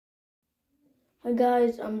Hi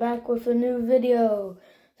guys, I'm back with a new video.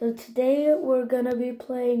 So today we're gonna be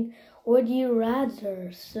playing Would You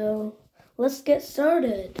Rather. So let's get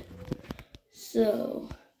started. So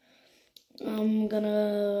I'm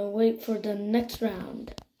gonna wait for the next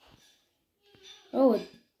round. Oh,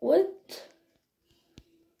 what?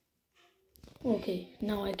 Okay,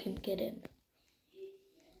 now I can get in.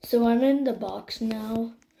 So I'm in the box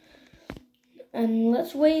now. And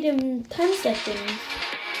let's wait in 10 seconds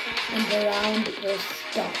and the round will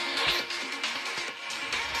start.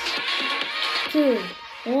 2,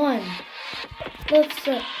 1. Let's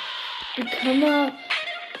become a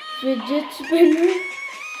fidget spinner.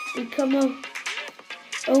 Become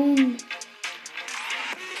own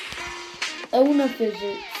a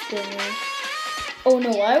fidget spinner. Oh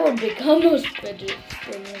no, I will become a fidget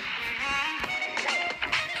spinner.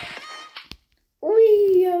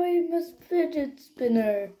 Wee, I'm a fidget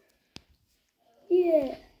spinner.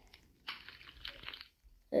 Yeah.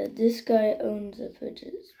 This guy owns a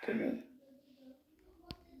fidget spinner.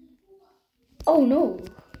 Oh no.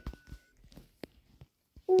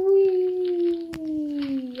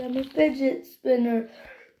 Wee, I'm a fidget spinner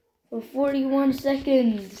for 41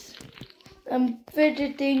 seconds. I'm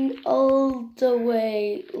fidgeting all the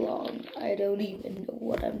way long. I don't even know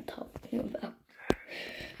what I'm talking about.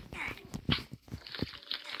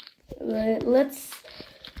 But let's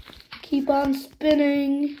keep on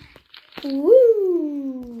spinning.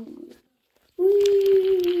 Woo!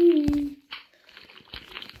 Wee!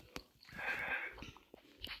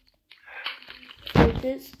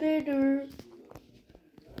 Fidget spinner.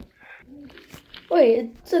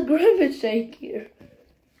 Wait, it's a grimace shake here.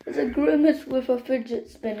 It's a grimace with a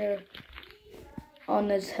fidget spinner on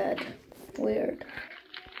his head. Weird.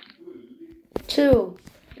 2,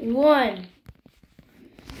 1.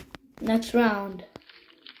 Next round.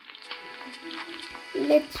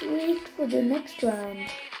 Let's wait for the next round.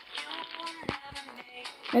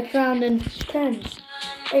 Next round in 10,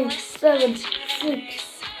 8, 7,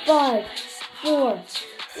 6, 5, 4,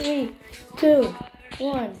 3, 2,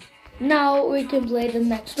 1. Now we can play the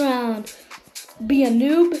next round. Be a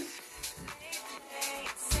noob.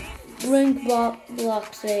 Bring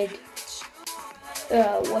blocks egg.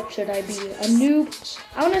 What should I be? A noob?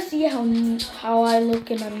 I want to see how I look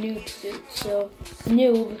in a noob suit. So,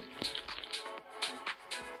 noob.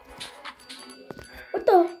 What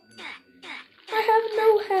the? I have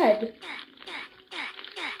no head.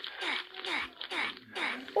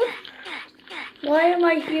 What? Why am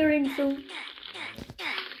I hearing so...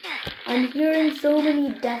 I'm hearing so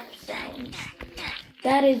many death sounds.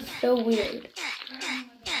 That is so weird.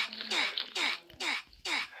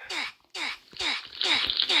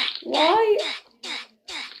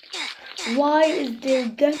 Why is there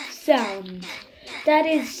death sounds? That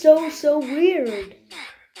is so weird.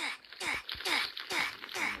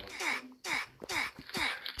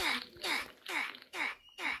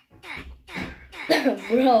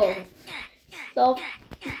 Bro,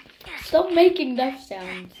 stop making death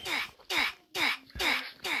sounds.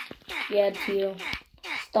 Yeah, it's you.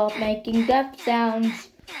 Stop making death sounds,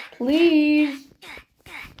 please.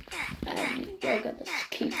 And you're gonna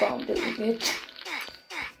keep on doing it.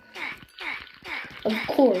 Of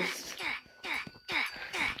course.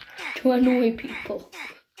 To annoy people.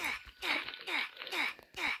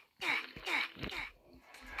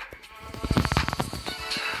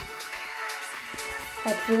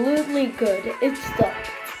 Absolutely good. It stopped.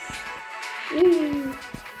 Woo.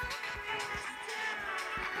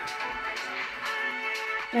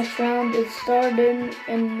 Next round is starting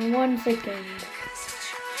in 1 second.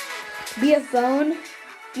 Be a phone,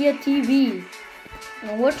 be a TV.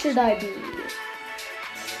 Now what should I be?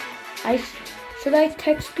 Should I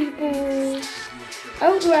text people? I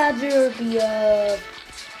would rather be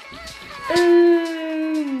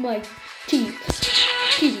my TV.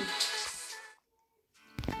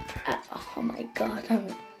 Oh my god.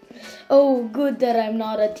 Oh, good that I'm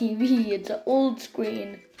not a TV. It's an old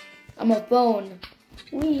screen. I'm a phone.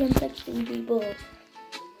 I'm texting people.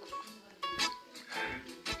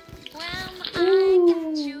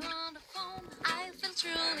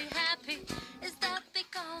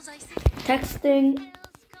 Texting.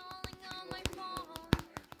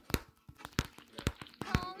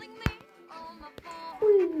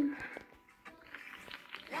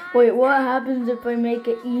 Wait, what happens if I make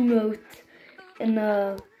an emote and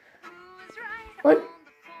what?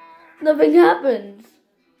 Nothing happens.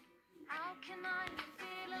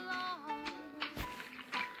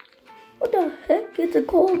 What the heck? It's a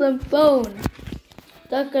golden phone.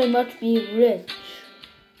 That guy must be rich.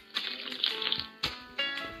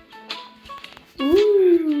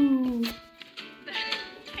 Ooh.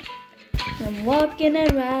 I'm walking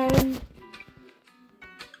around.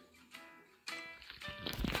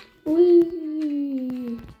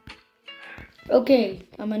 Whee! Okay,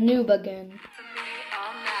 I'm a noob again.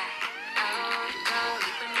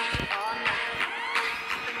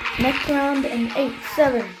 Next round in 8,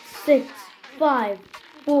 7, 6, 5,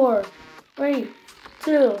 4, 3,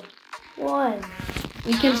 2, 1.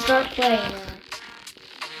 We can start playing now.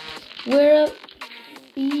 We're a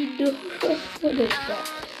feed. What is that?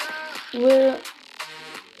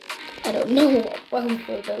 I don't know what both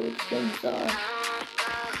of those things are,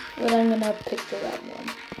 but I'm gonna pick the red one.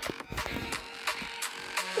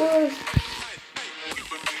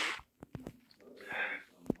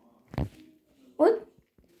 What?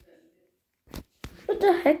 What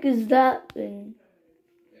the heck is that thing?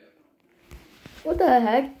 What the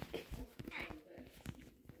heck?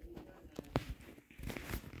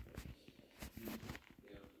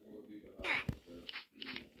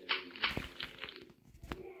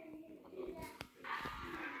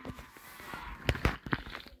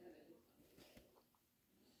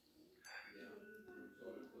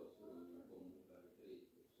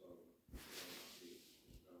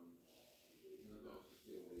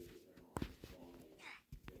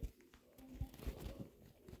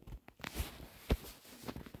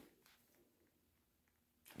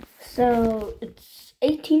 So it's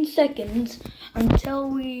 18 seconds until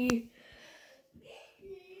we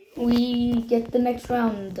get the next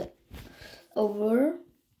round over.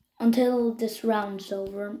 Until this round's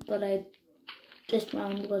over, but this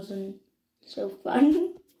round wasn't so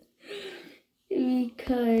fun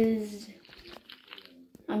because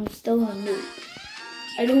I'm still a noob.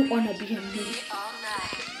 I don't want to be a noob.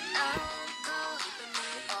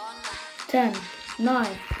 10,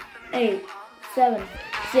 9, 8, 7,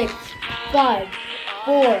 6, 5,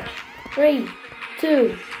 4, 3,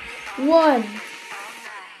 2, 1.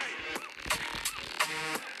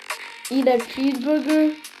 Eat a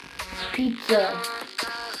cheeseburger. Pizza.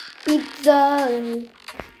 Pizza.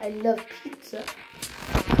 I love pizza.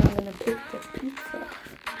 I'm gonna pick the pizza.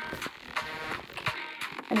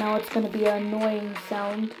 And now it's gonna be an annoying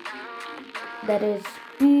sound. That is,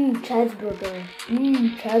 cheeseburger.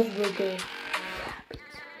 Cheeseburger.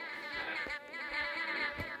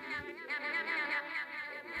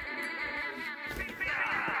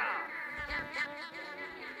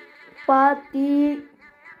 Patty.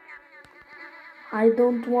 I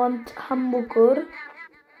don't want hamburger.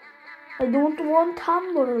 I don't want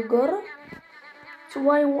hamburger.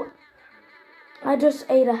 So I just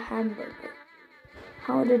ate a hamburger.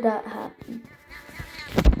 How did that happen?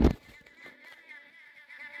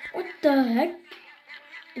 What the heck?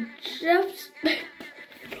 It's just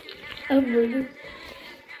hamburger.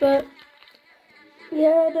 But we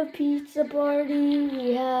had a pizza party.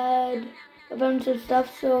 We had a bunch of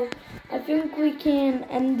stuff, so I think we can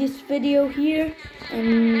end this video here,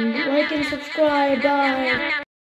 and like and subscribe. Bye.